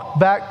walked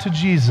back to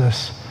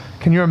Jesus,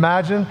 can you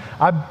imagine?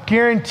 I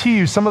guarantee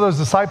you some of those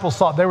disciples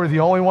thought they were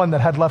the only one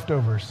that had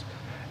leftovers.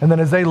 And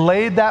then as they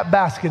laid that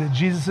basket at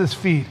Jesus'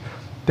 feet,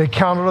 they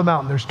counted them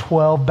out, and there's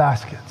 12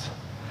 baskets.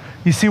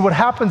 You see, what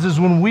happens is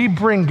when we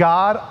bring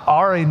God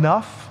our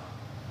enough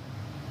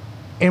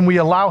and we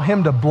allow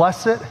him to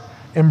bless it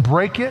and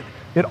break it,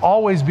 it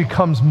always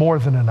becomes more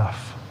than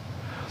enough.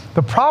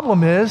 The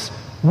problem is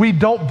we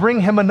don't bring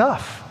him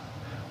enough.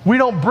 We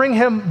don't bring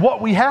him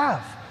what we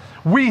have.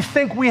 We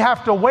think we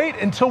have to wait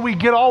until we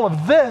get all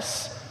of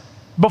this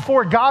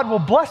before God will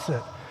bless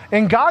it.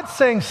 And God's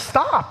saying,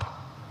 stop.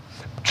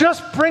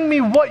 Just bring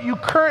me what you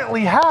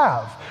currently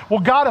have. Well,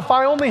 God, if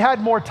I only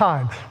had more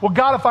time. Well,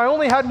 God, if I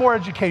only had more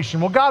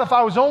education. Well, God, if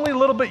I was only a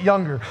little bit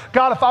younger.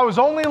 God, if I was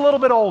only a little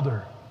bit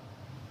older.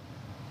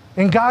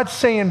 And God's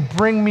saying,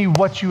 bring me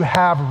what you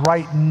have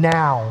right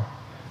now.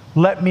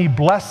 Let me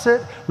bless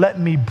it. Let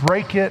me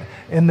break it.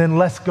 And then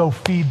let's go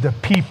feed the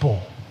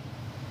people.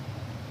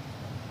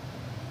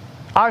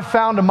 I've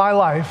found in my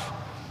life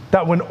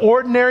that when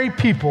ordinary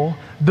people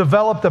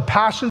develop the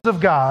passions of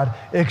God,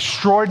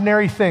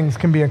 extraordinary things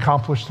can be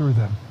accomplished through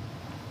them.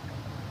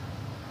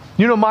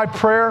 You know my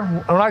prayer,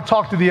 when I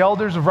talk to the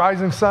elders of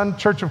Rising Sun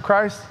Church of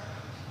Christ,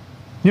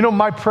 you know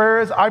my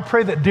prayer is, I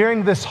pray that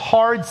during this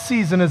hard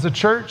season as a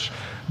church,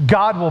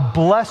 God will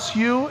bless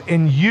you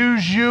and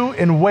use you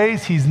in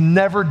ways he's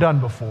never done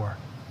before.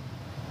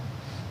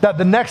 That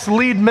the next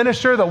lead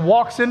minister that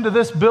walks into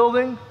this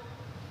building,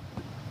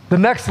 the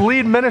next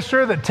lead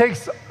minister that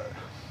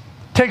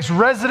takes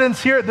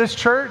residence here at this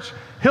church,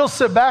 he'll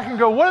sit back and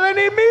go, what do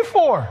they need me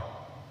for?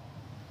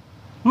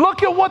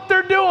 Look at what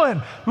they're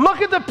doing. Look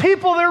at the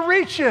people they're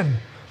reaching.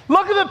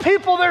 Look at the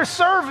people they're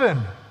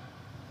serving.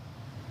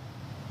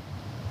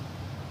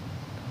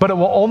 But it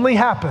will only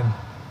happen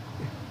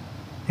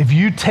if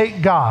you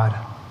take God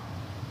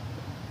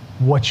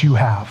what you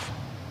have.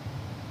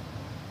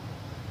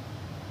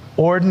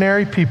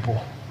 Ordinary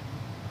people.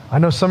 I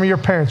know some of your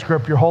parents grew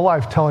up your whole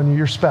life telling you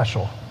you're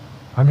special.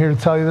 I'm here to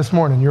tell you this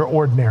morning, you're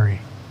ordinary.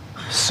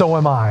 So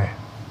am I.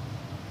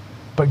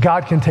 But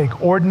God can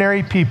take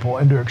ordinary people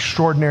and do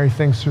extraordinary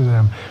things through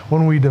them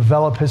when we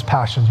develop his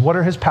passions. What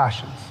are his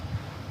passions?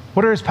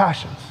 What are his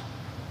passions?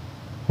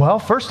 Well,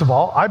 first of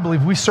all, I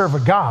believe we serve a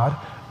God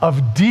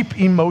of deep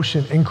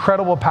emotion,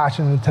 incredible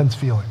passion, and intense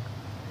feeling.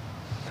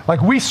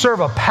 Like we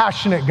serve a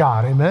passionate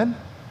God, amen?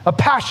 A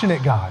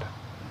passionate God.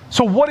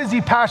 So what is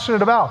he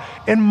passionate about?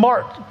 In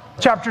Mark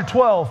chapter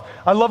 12,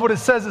 I love what it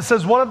says. It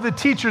says, one of the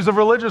teachers of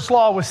religious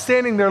law was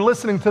standing there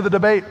listening to the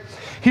debate.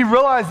 He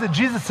realized that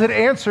Jesus had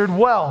answered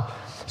well.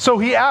 So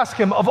he asked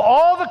him, of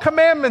all the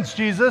commandments,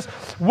 Jesus,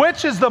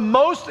 which is the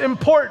most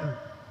important?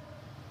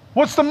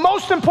 What's the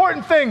most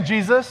important thing,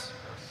 Jesus?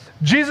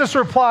 Jesus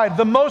replied,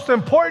 the most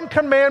important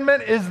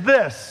commandment is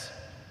this.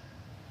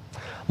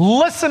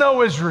 Listen,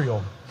 O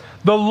Israel,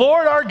 the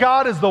Lord our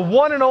God is the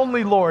one and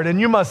only Lord, and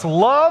you must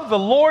love the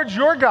Lord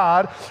your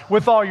God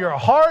with all your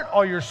heart,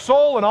 all your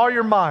soul, and all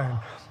your mind,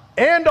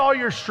 and all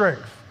your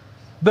strength.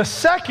 The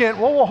second,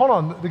 well, hold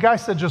on. The guy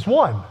said just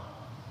one.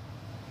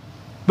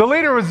 The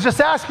leader was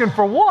just asking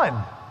for one.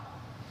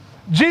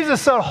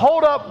 Jesus said,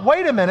 hold up,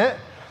 wait a minute.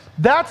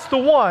 That's the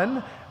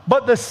one.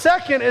 But the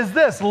second is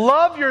this,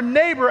 love your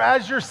neighbor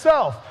as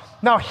yourself.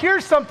 Now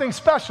here's something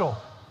special.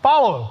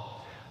 Follow.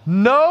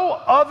 No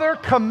other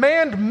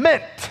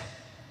commandment,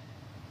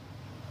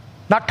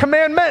 not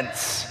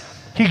commandments.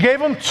 He gave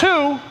them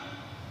two.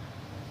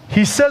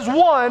 He says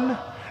one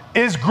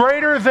is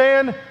greater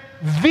than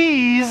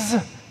these,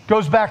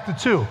 goes back to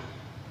two.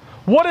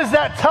 What does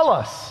that tell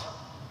us?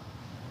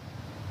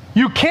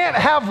 You can't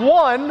have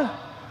one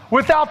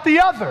without the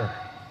other.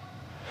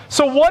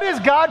 So what is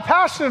God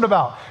passionate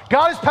about?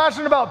 God is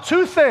passionate about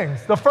two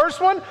things. The first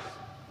one,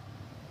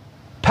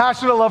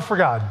 passionate love for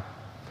God.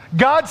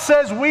 God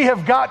says we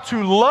have got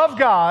to love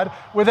God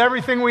with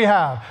everything we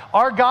have.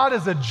 Our God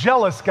is a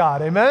jealous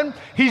God, amen?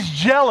 He's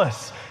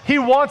jealous. He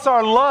wants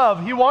our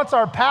love. He wants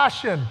our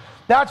passion.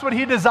 That's what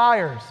he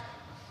desires.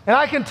 And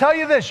I can tell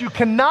you this, you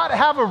cannot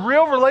have a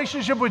real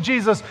relationship with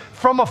Jesus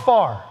from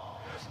afar.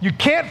 You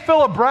can't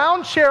fill a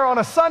brown chair on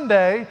a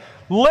Sunday,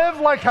 live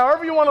like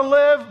however you want to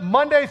live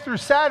Monday through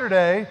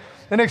Saturday,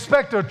 and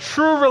expect a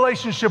true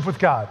relationship with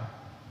God.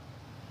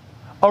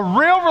 A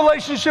real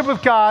relationship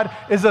with God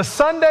is a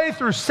Sunday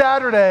through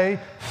Saturday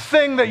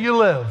thing that you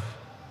live.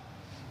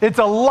 It's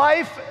a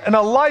life and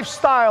a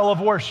lifestyle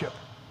of worship.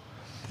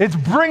 It's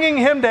bringing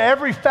him to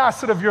every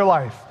facet of your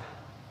life.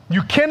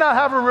 You cannot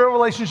have a real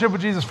relationship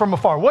with Jesus from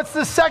afar. What's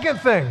the second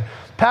thing?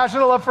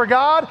 Passionate love for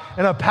God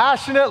and a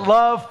passionate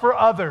love for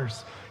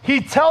others.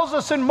 He tells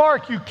us in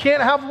Mark, you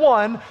can't have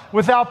one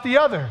without the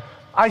other.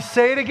 I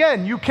say it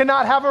again, you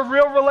cannot have a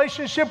real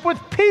relationship with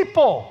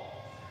people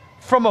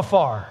from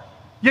afar.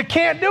 You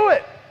can't do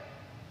it.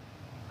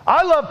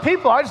 I love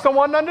people, I just don't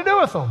want nothing to do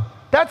with them.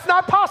 That's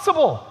not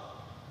possible.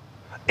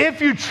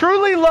 If you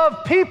truly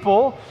love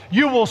people,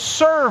 you will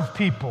serve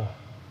people.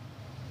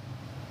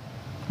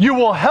 You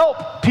will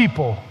help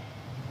people.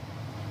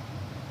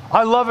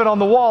 I love it on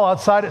the wall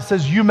outside, it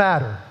says, you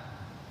matter.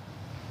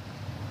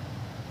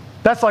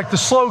 That's like the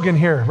slogan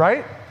here,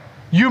 right?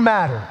 You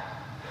matter.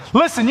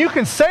 Listen, you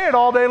can say it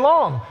all day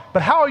long,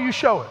 but how will you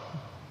show it?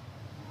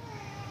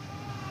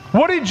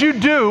 What did you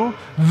do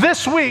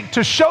this week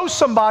to show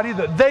somebody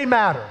that they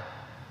matter?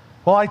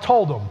 Well, I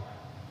told them.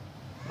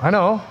 I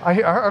know.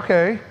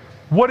 Okay.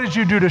 What did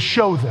you do to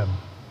show them?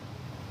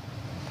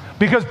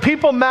 Because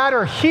people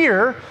matter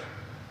here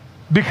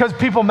because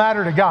people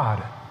matter to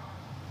God.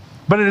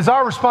 But it is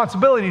our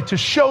responsibility to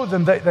show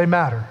them that they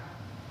matter.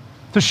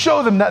 To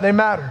show them that they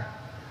matter.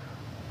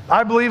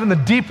 I believe in the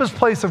deepest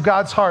place of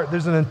God's heart,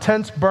 there's an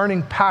intense,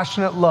 burning,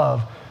 passionate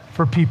love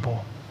for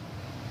people.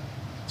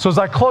 So as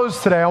I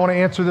close today, I want to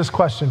answer this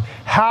question.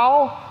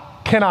 How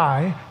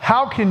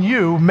can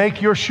you make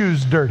your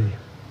shoes dirty?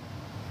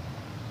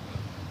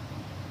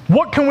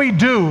 What can we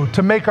do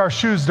to make our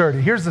shoes dirty?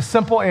 Here's the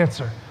simple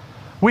answer.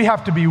 We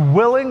have to be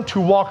willing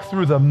to walk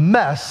through the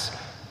mess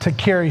to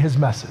carry his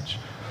message.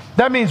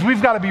 That means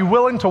we've got to be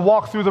willing to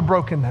walk through the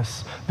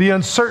brokenness, the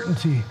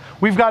uncertainty.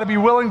 We've got to be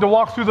willing to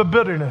walk through the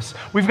bitterness.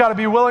 We've got to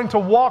be willing to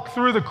walk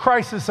through the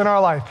crisis in our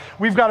life.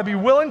 We've got to be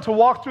willing to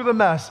walk through the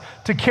mess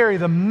to carry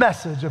the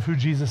message of who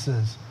Jesus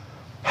is.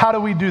 How do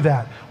we do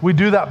that? We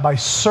do that by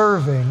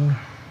serving.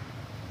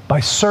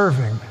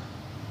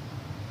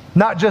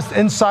 Not just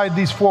inside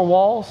these four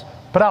walls,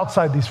 but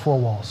outside these four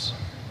walls.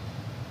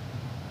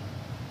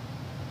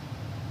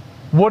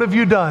 What have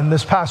you done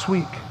this past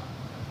week?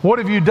 What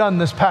have you done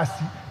this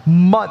past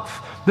month,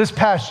 this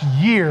past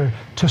year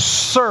to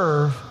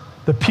serve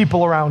the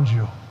people around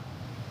you?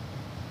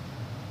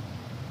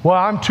 Well,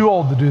 I'm too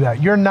old to do that.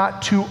 You're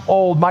not too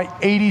old. My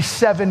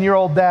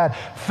 87-year-old dad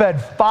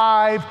fed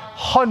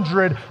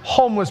 500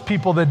 homeless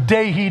people the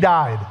day he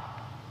died.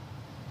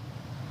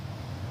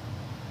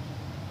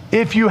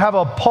 If you have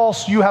a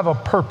pulse, you have a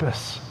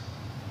purpose.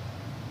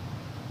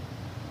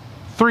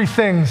 3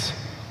 things,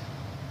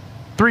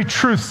 3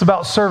 truths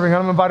about serving.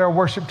 I'm going to invite our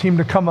worship team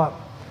to come up.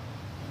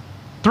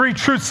 3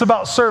 truths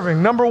about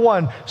serving. Number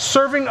 1,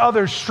 serving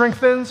others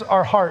strengthens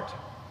our heart.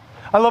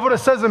 I love what it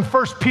says in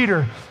 1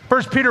 Peter.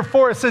 1 Peter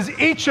 4, it says,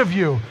 each of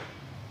you,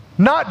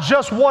 not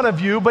just one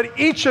of you, but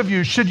each of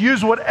you should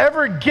use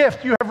whatever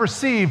gift you have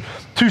received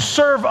to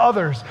serve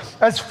others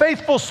as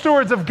faithful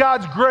stewards of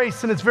God's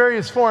grace in its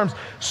various forms,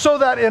 so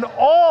that in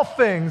all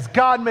things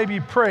God may be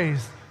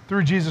praised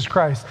through Jesus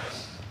Christ.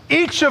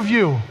 Each of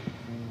you,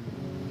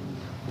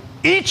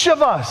 each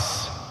of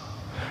us,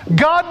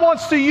 God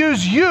wants to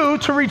use you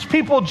to reach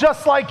people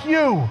just like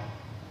you.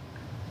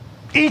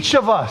 Each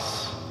of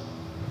us.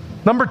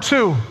 Number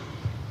 2,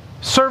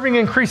 serving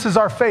increases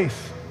our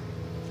faith.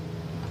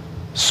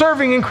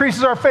 Serving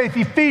increases our faith.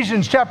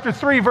 Ephesians chapter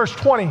 3, verse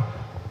 20.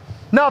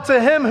 Now to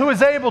him who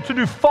is able to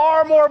do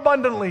far more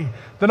abundantly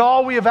than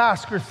all we have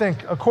asked or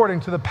think,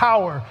 according to the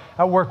power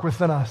at work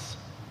within us.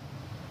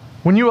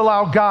 When you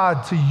allow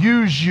God to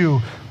use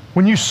you,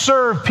 when you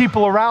serve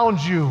people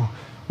around you,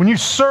 when you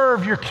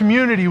serve your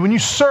community, when you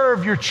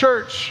serve your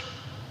church,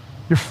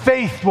 your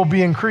faith will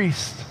be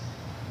increased.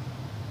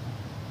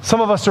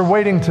 Some of us are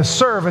waiting to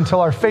serve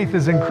until our faith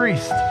is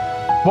increased.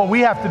 What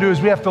we have to do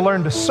is we have to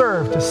learn to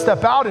serve, to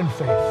step out in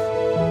faith.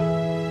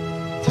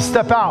 To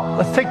step out.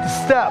 Let's take the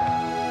step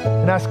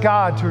and ask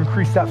God to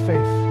increase that faith.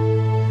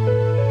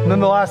 And then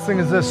the last thing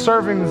is this: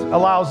 serving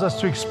allows us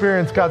to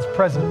experience God's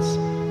presence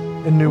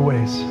in new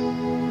ways.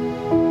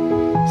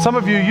 Some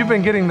of you, you've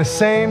been getting the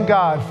same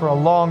God for a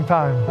long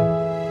time.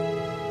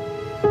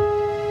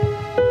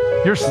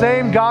 Your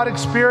same God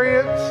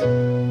experience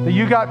that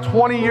you got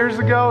 20 years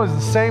ago is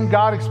the same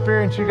God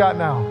experience you got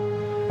now.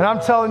 And I'm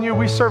telling you,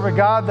 we serve a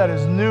God that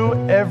is new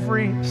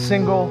every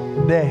single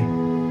day.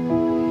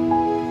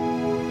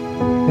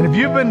 And if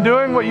you've been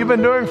doing what you've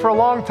been doing for a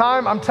long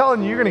time, I'm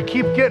telling you, you're going to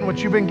keep getting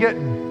what you've been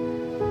getting.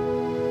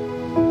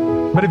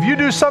 But if you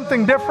do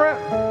something different,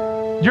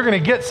 you're going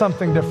to get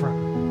something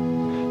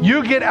different.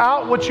 You get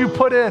out what you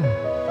put in.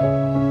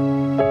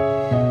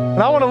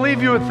 And I want to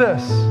leave you with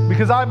this,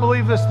 because I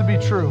believe this to be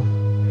true.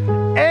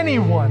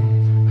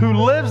 Anyone who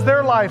lives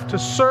their life to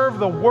serve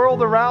the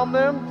world around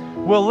them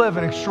will live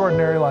an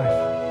extraordinary life.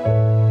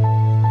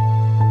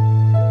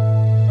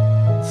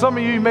 Some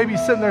of you may be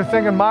sitting there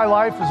thinking, my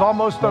life is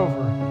almost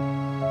over.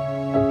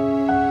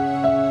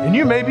 And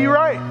you may be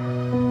right.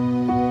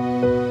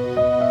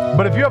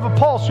 But if you have a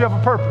pulse, you have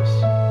a purpose.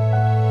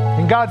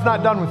 And God's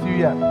not done with you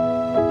yet.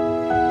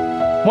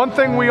 One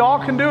thing we all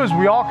can do is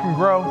we all can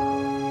grow.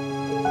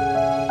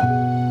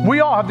 We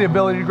all have the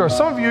ability to grow.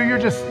 Some of you, you're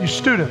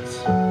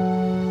students,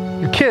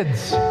 you're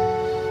kids.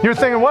 You're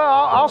thinking, well,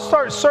 I'll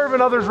start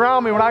serving others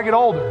around me when I get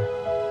older.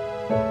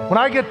 When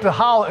I get to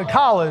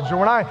college, or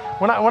when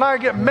I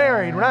get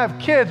married, when I have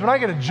kids, when I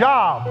get a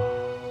job.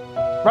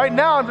 Right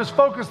now, I'm just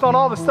focused on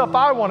all the stuff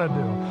I want to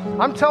do.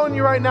 I'm telling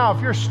you right now,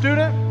 if you're a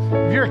student,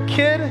 if you're a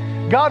kid,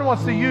 God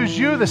wants to use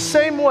you the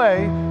same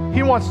way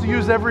He wants to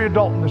use every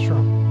adult in this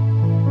room.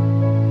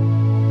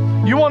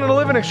 You want to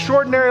live an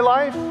extraordinary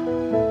life?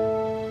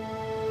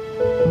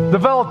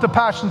 Develop the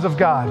passions of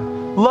God.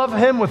 Love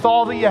Him with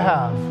all that you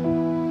have,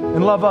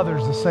 and love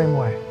others the same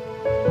way.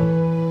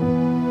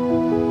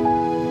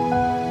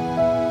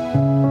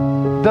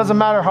 It doesn't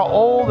matter how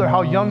old or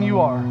how young you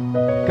are,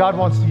 God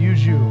wants to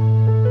use you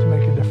to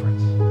make a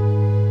difference.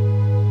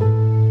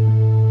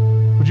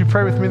 Would you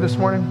pray with me this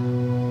morning?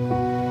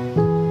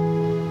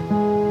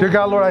 Dear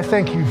God, Lord, I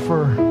thank you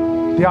for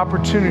the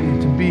opportunity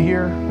to be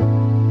here.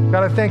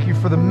 God, I thank you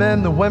for the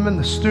men, the women,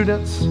 the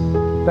students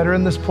that are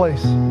in this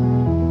place.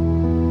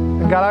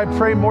 And God, I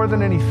pray more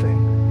than anything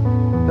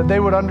that they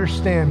would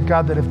understand,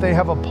 God, that if they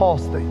have a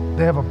pulse,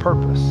 they have a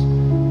purpose.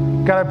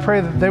 God, I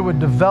pray that they would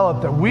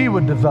develop, that we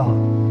would develop,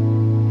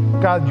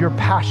 God, your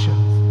passions.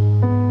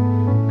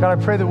 God,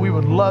 I pray that we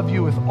would love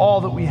you with all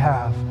that we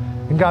have.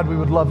 And God, we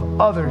would love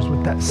others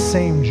with that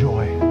same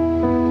joy.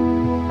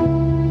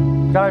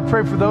 God, I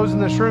pray for those in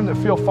this room that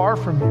feel far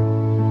from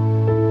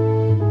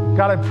you.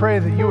 God, I pray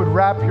that you would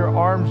wrap your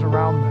arms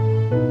around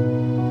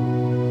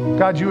them.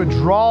 God, you would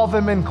draw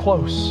them in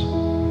close.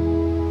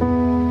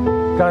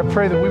 God, I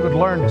pray that we would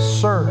learn to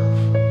serve.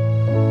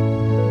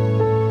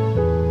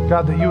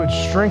 God, that you would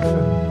strengthen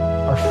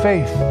our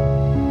faith.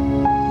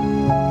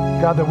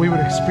 God, that we would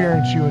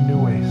experience you in new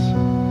ways.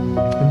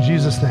 In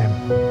Jesus' name,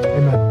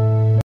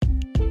 amen.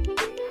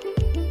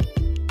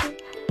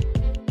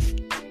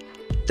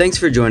 Thanks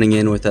for joining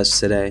in with us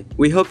today.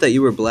 We hope that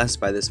you were blessed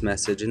by this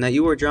message and that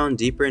you were drawn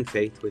deeper in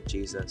faith with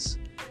Jesus.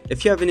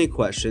 If you have any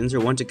questions or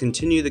want to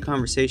continue the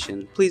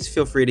conversation, please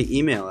feel free to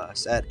email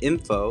us at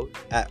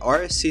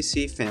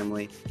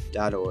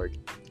info@rsccfamily.org.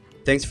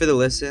 Thanks for the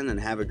listen and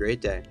have a great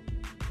day.